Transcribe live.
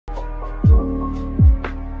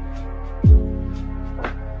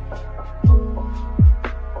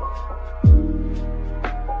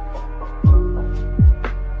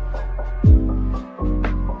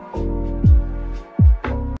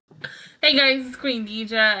Hey guys, it's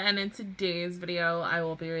Queendija, and in today's video, I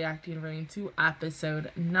will be reacting to episode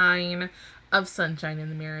 9 of Sunshine in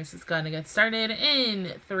the Mirrors. It's gonna get started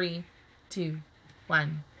in 3, 2,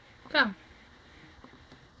 1, go.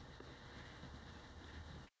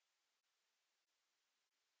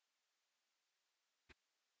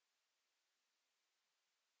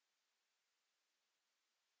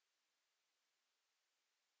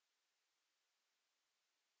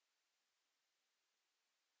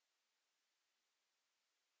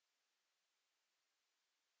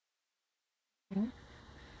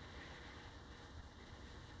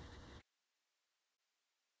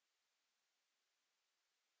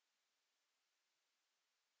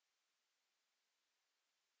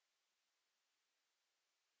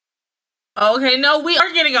 Okay, no, we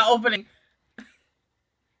are getting an opening.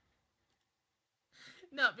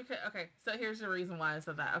 No, because okay, so here's the reason why I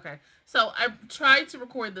said that. Okay, so I tried to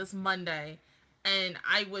record this Monday, and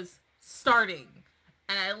I was starting,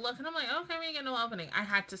 and I look and I'm like, okay, we ain't get no opening. I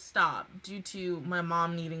had to stop due to my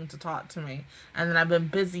mom needing to talk to me, and then I've been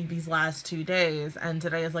busy these last 2 days, and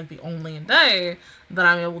today is like the only day that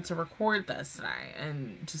I'm able to record this today,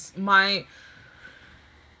 and just my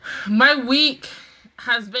week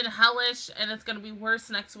has been hellish, and it's gonna be worse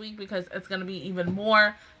next week because it's gonna be even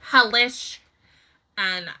more hellish,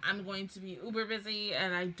 and I'm going to be uber busy,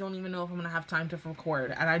 and I don't even know if I'm gonna have time to record,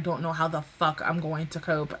 and I don't know how the fuck I'm going to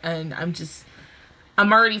cope, and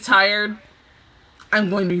I'm already tired. I'm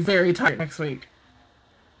going to be very tired next week.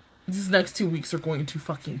 These next 2 weeks are going to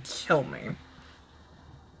fucking kill me.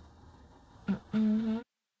 Mm-hmm.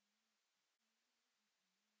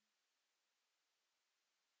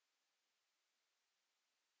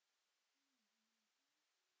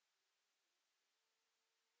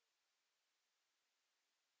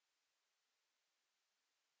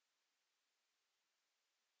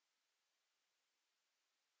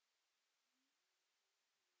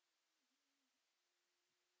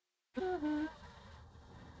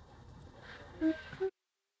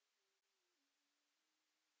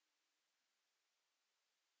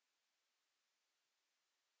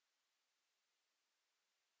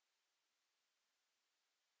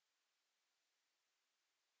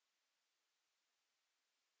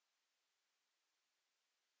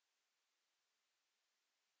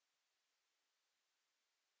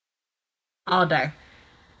 All day.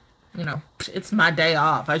 You know, it's my day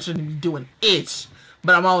off. I shouldn't be doing itch,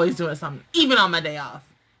 but I'm always doing something, even on my day off.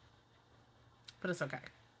 But it's okay.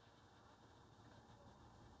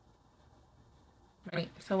 Right?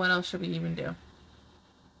 So what else should we even do?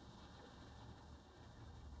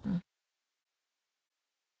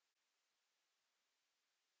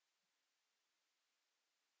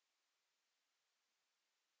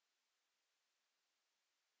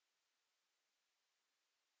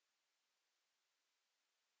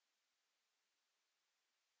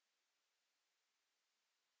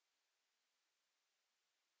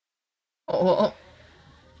 Oh,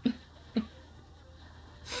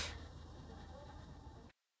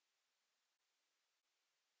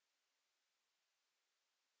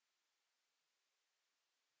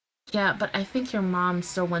 yeah, but I think your mom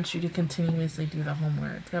still wants you to continuously do the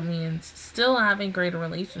homework. That means still having greater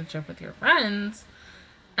relationship with your friends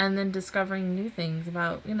and then discovering new things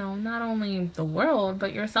about, not only the world,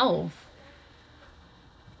 but yourself.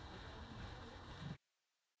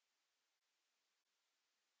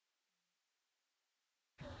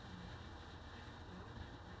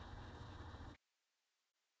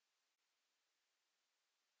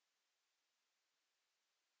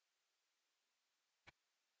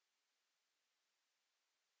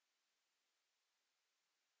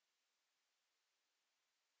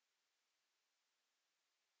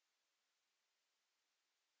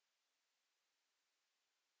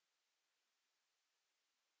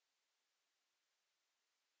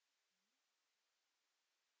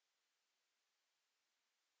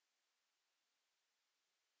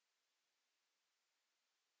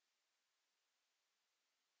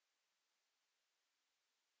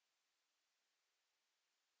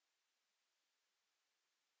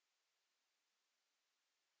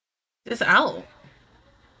 Just out.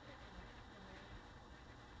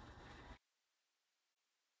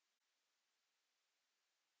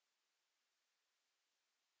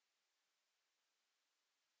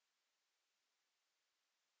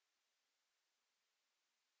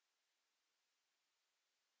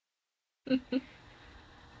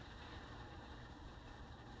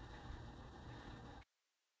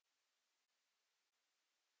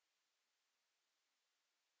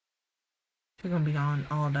 You're gonna be on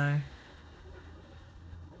all day.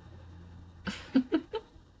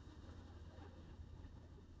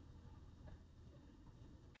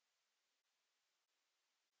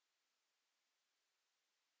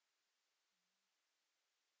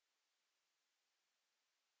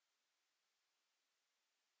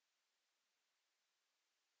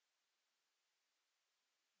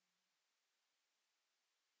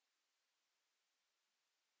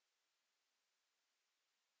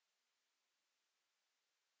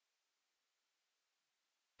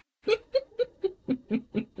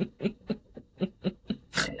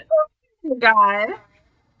 God.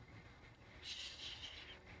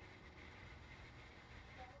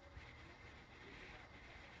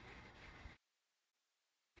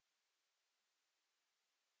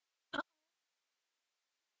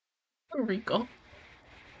 Rico.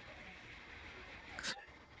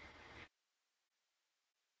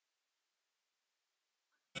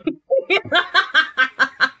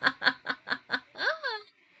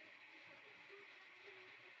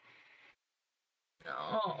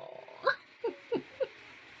 Oh.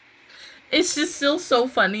 It's just still so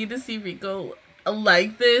funny to see Rico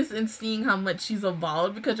like this and seeing how much she's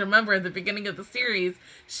evolved because remember at the beginning of the series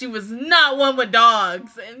she was not one with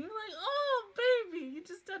dogs and you're like, oh baby, you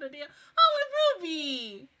just done a damn, oh and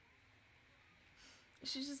Ruby,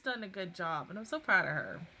 she's just done a good job and I'm so proud of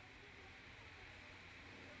her.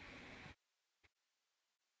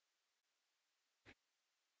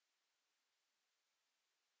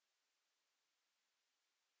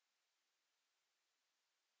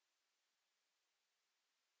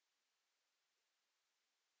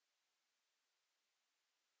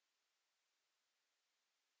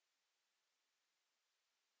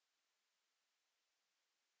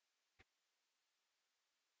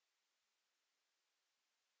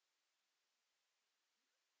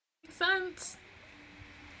 Makes sense.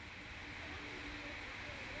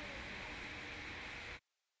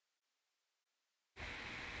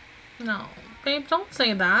 No, babe, don't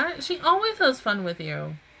say that. She always has fun with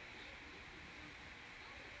you.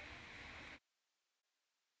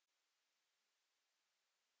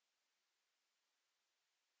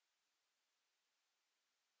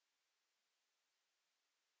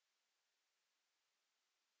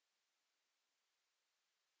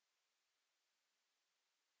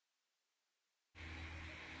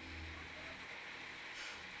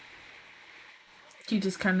 You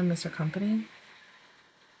just kind of miss her company.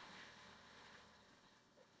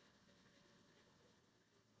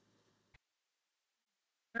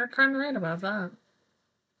 You're kind of right about that.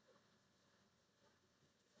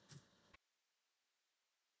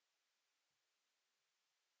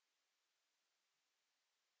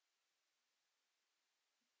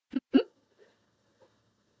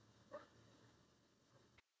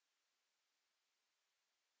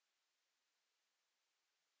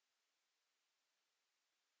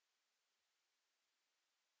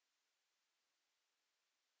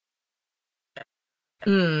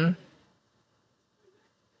 Mm.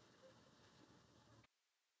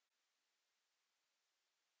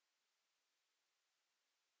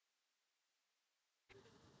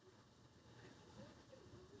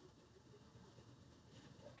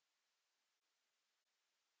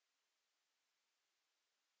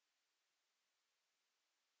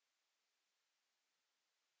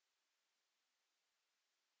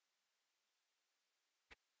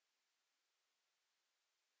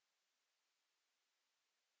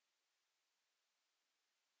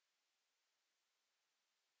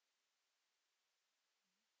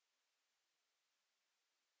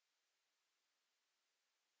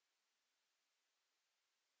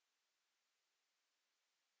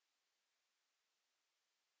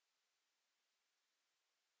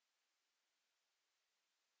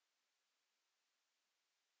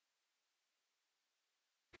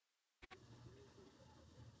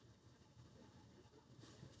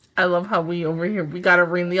 I love how we over here we gotta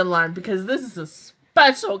ring the alarm because this is a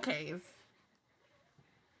special case.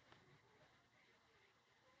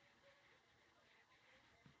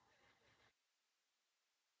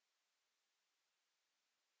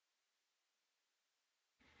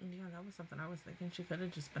 Yeah, that was something I was thinking. She could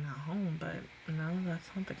have just been at home, but no, that's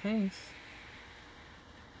not the case.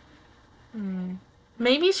 Hmm.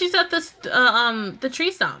 Maybe she's at this the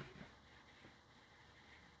tree stump,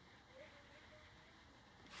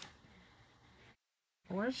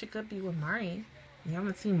 or she could be with Mari. You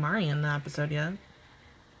haven't seen Mari in the episode yet.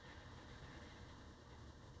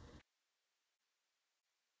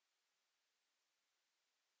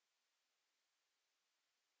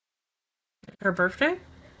 Her birthday?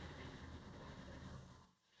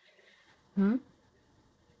 Hmm.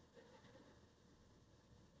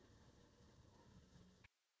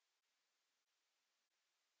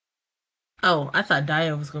 Oh, I thought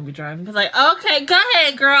Daya was gonna be driving. I was like, okay, go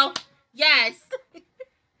ahead, girl. Yes.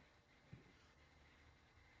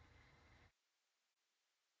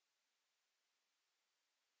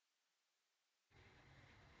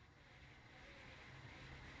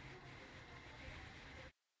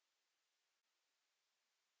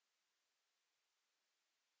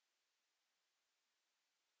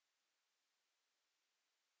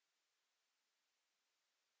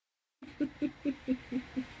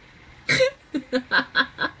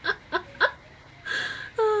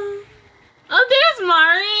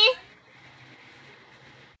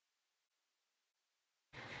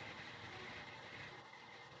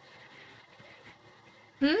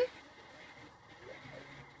 Hmm?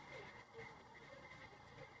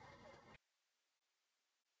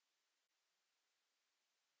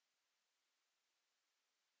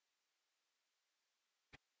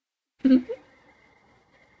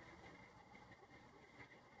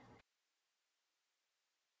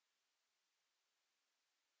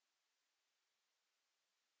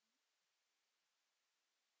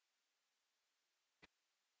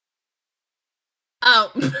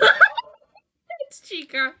 Oh. It's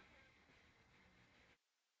Chica.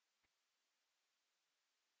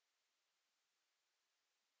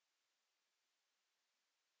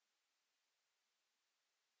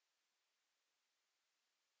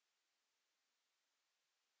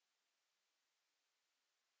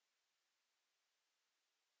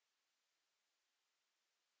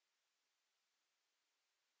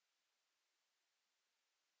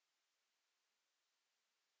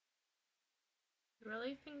 You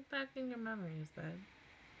really think back in your memories, bud?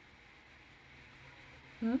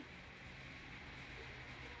 Hmm?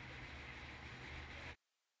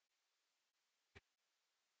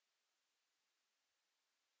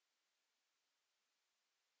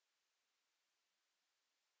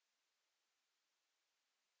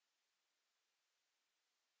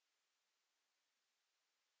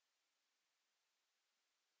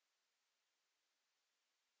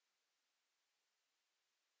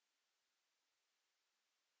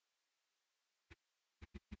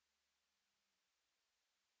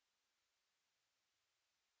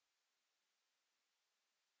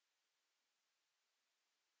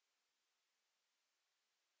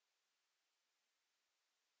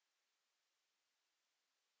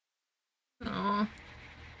 Oh.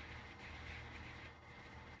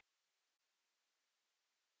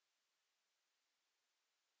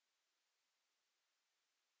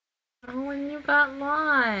 Oh, when you got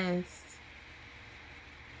lost.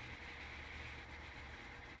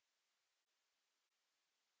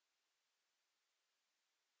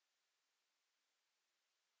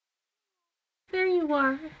 There you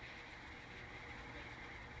are.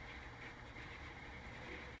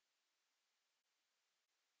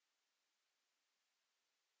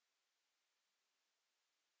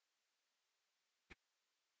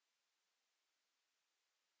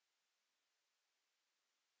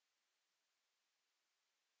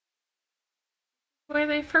 Where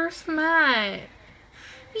they first met.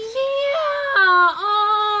 Yeah.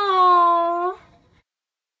 Oh.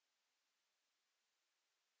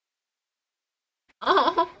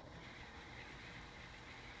 Oh.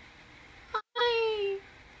 Hi.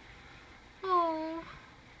 Oh.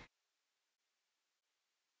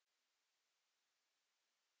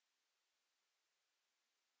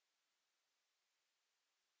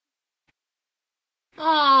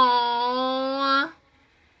 Oh.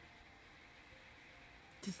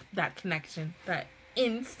 Just that connection. That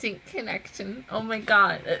instant connection. Oh my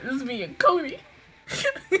god. This is me and Cody. This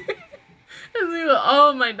is me with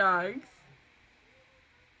all my dogs.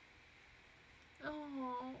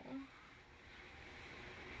 Oh.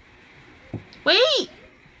 Wait!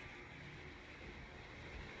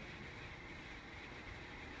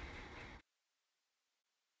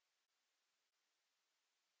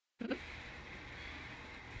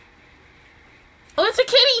 Oh, it's a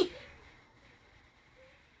kitty!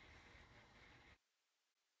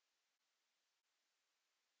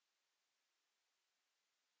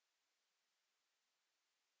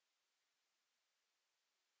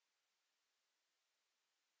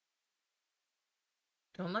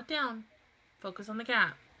 Don't look down. Focus on the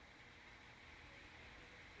cat.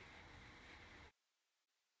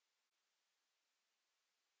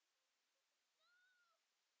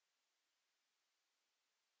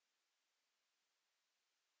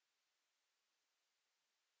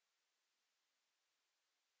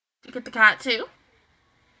 You get the cat too?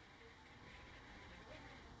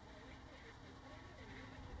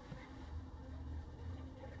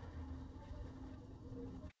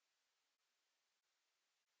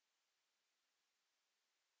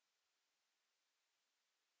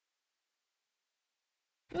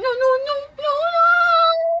 No, no, no, no, no!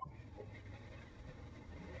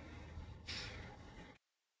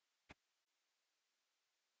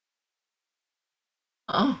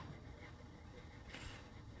 Oh.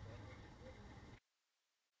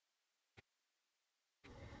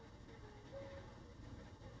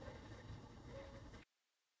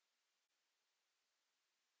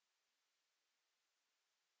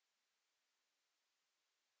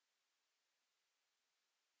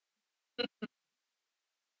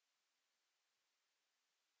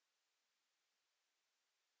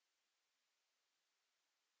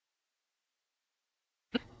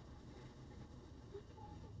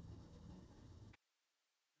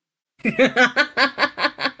 Mm-hmm.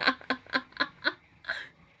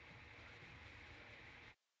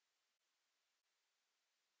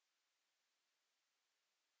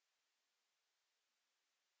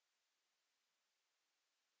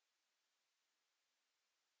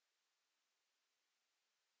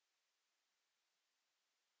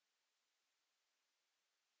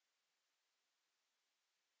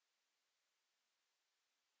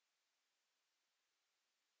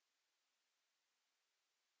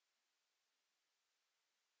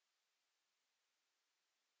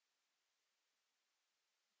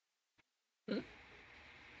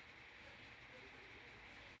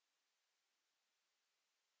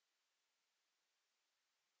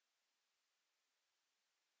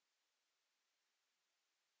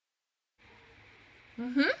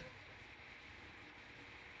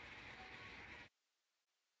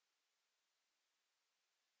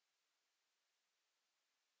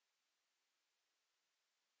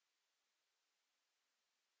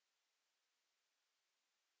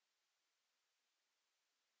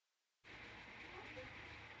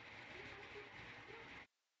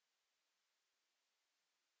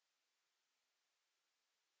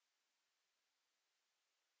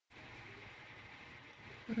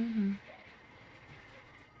 Mm-hmm.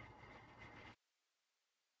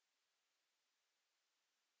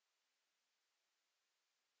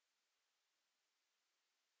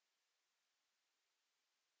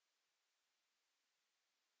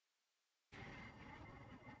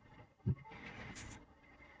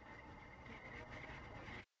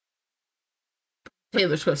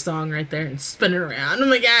 Taylor Swift song right there and spin it around. Oh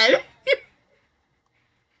my god.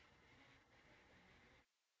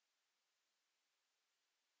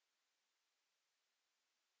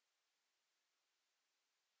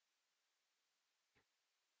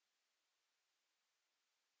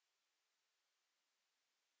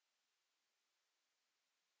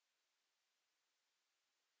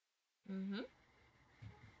 Mm-hmm.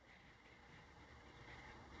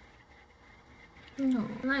 No,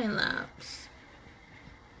 Lilaps.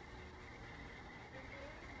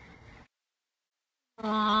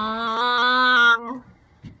 Aww.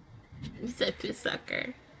 You're such a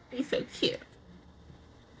sucker. He's so cute.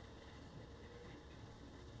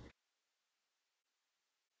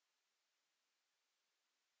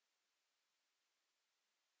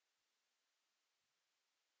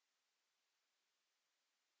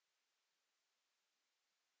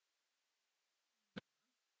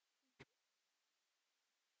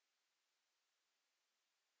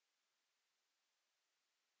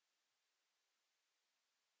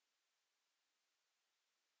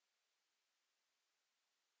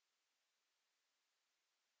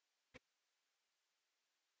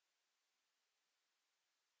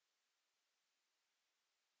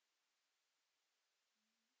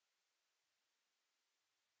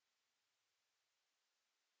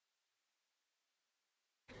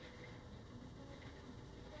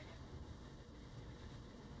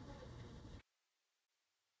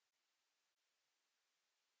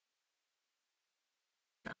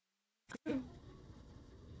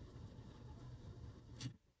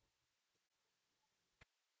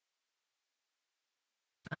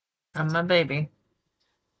 I'm my baby.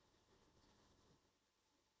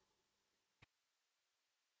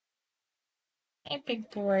 Hey, big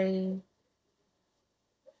boy.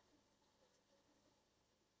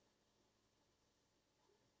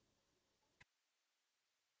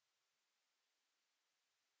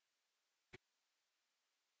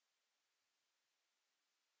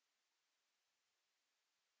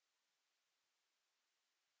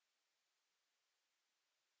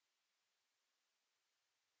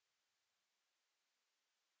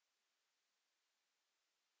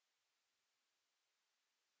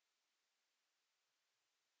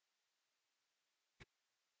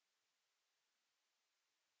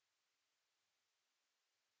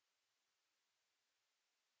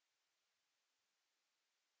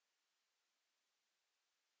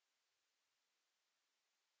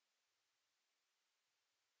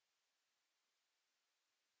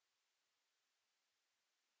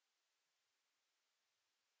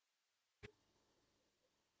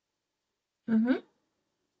 Mm-hmm.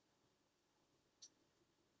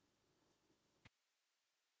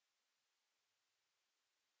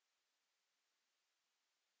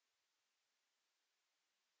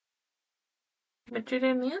 But you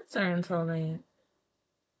didn't answer until late.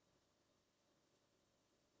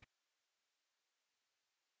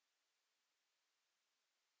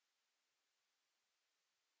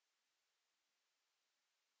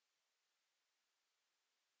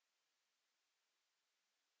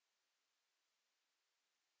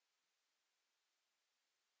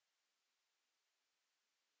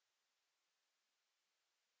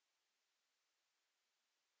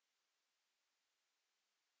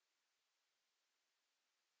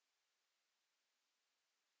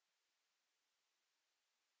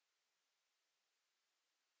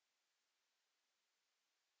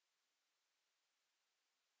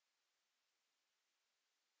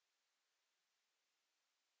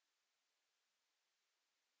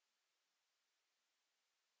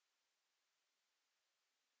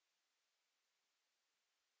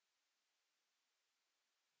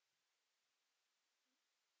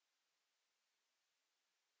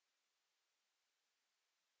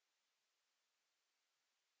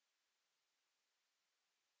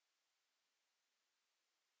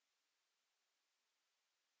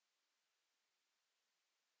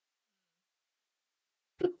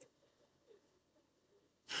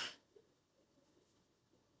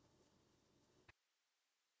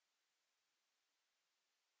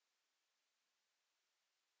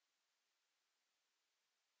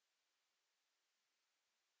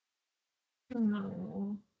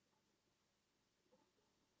 No.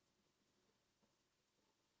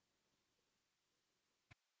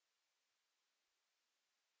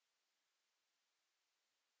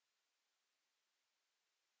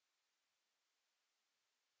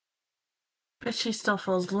 But she still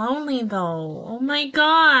feels lonely though. Oh my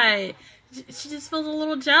god. She just feels a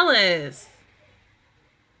little jealous.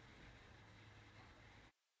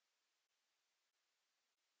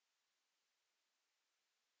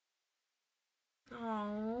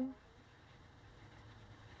 Oh,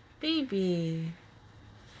 baby.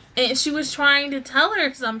 And she was trying to tell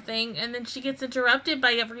her something, and then she gets interrupted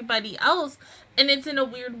by everybody else. And it's in a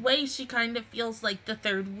weird way, she kind of feels like the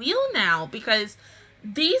third wheel now, because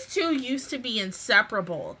these two used to be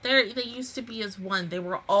inseparable. They used to be as one. They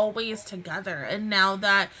were always together. And now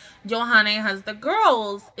that Yohane has the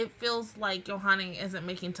girls, it feels like Yohane isn't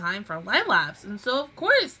making time for Lilaps. And so, of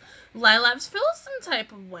course, Lilaps feels some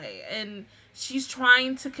type of way. And she's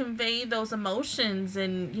trying to convey those emotions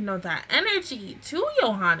and, you know, that energy to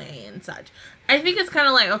Yohane and such. I think it's kind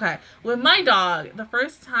of like, okay, with my dog, the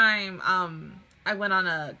first time I went on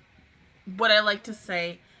a, what I like to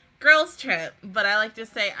say, girls trip, but I like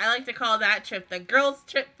to call that trip the girls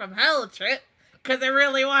trip from hell trip, because it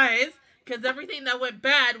really was, because everything that went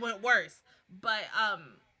bad went worse. But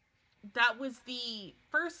that was the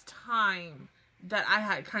first time that I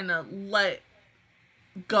had kind of let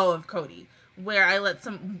go of Cody, where I let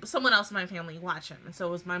someone else in my family watch him. And so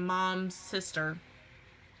it was my mom's sister,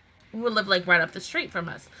 who lived like right up the street from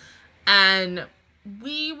us. And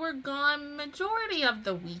we were gone majority of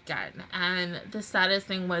the weekend. And the saddest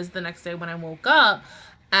thing was the next day when I woke up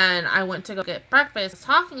and I went to go get breakfast,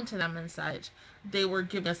 talking to them and such, they were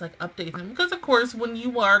giving us like updates. And because of course, when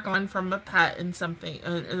you are gone from a pet and something,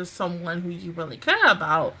 someone who you really care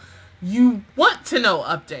about, you want to know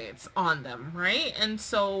updates on them, right? And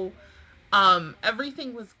so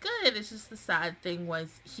everything was good. It's just the sad thing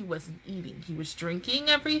was he wasn't eating. He was drinking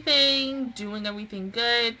everything, doing everything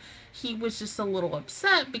good. He was just a little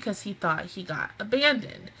upset because he thought he got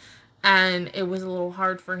abandoned. And it was a little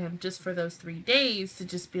hard for him just for those 3 days to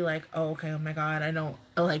just be like, oh, okay, oh my god, I don't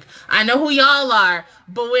like, I know who y'all are,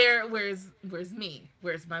 but where's me?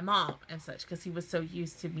 Where's my mom and such? Because he was so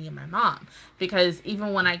used to me and my mom. Because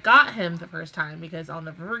even when I got him the first time, because I'll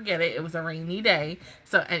never forget it, it was a rainy day.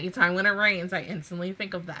 So anytime when it rains, I instantly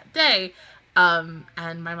think of that day. And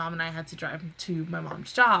my mom and I had to drive to my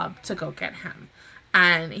mom's job to go get him.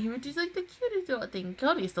 And he was just like the cutest little thing.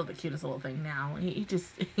 Cody's still the cutest little thing now. He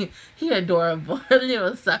just he adorable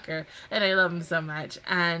little sucker, and I love him so much.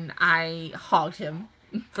 And I hogged him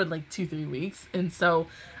for like 2-3 weeks, and so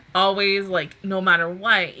always like no matter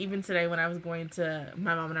what, even today when I was going to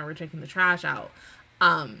my mom and I were taking the trash out,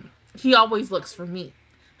 he always looks for me.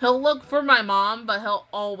 He'll look for my mom, but he'll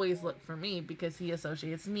always look for me because he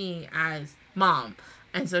associates me as mom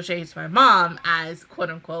and associates my mom as quote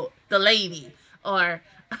unquote the lady or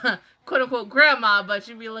quote unquote grandma, but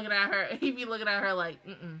you'd be looking at her, he'd be looking at her like,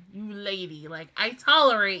 you lady, like I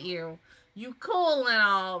tolerate you, you cool and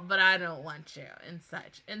all, but I don't want you and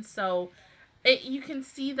such. And so you can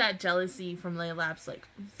see that jealousy from Laylap's like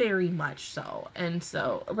very much so. And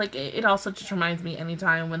so like it also just reminds me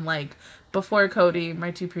anytime when like before Cody, my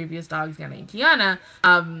two previous dogs, Yana and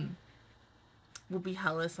Kiana, will be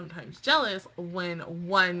hella sometimes jealous when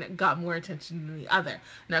one got more attention than the other.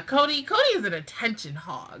 Now Cody is an attention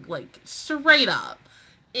hog, like straight up.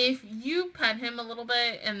 If you pet him a little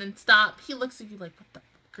bit and then stop, he looks at you like, what the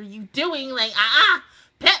fuck are you doing? Like,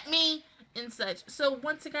 pet me and such. So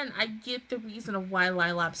once again, I get the reason of why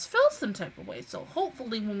Lilaps feels some type of way. So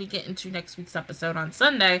hopefully when we get into next week's episode on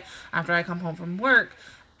Sunday, after I come home from work,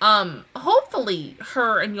 hopefully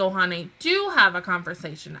her and Yohane do have a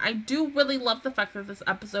conversation. I do really love the fact that this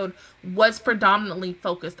episode was predominantly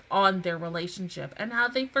focused on their relationship and how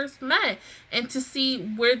they first met, and to see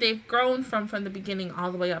where they've grown from the beginning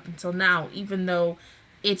all the way up until now, even though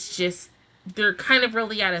it's just they're kind of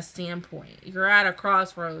really at a standpoint. You're at a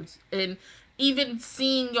crossroads, and even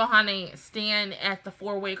seeing Yohane stand at the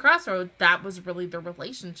four-way crossroad, that was really the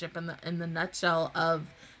relationship in the nutshell of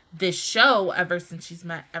this show ever since she's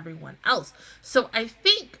met everyone else. So I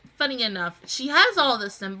think, funny enough, she has all the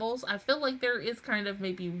symbols. I feel like there is kind of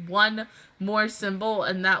maybe one more symbol,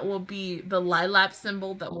 and that will be the lilac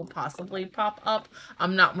symbol that will possibly pop up.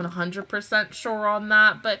 I'm not 100% sure on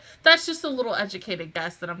that, but that's just a little educated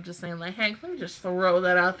guess that I'm just saying, like, Hank, let me just throw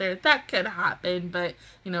that out there. That could happen, but,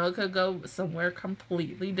 you know, it could go somewhere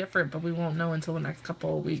completely different, but we won't know until the next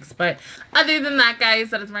couple of weeks. But other than that, guys,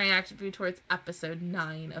 that is my reaction view towards episode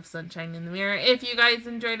 9 of Sunshine in the Mirror. If you guys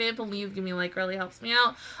enjoyed it, please give me a like, really helps me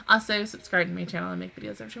out. Also, subscribe to my channel and make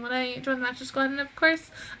videos every single day. Join the Master Squad, and of course,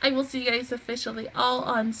 I will see you guys officially all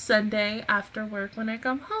on Sunday after work when I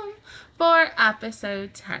come home for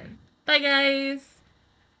episode 10. Bye, guys!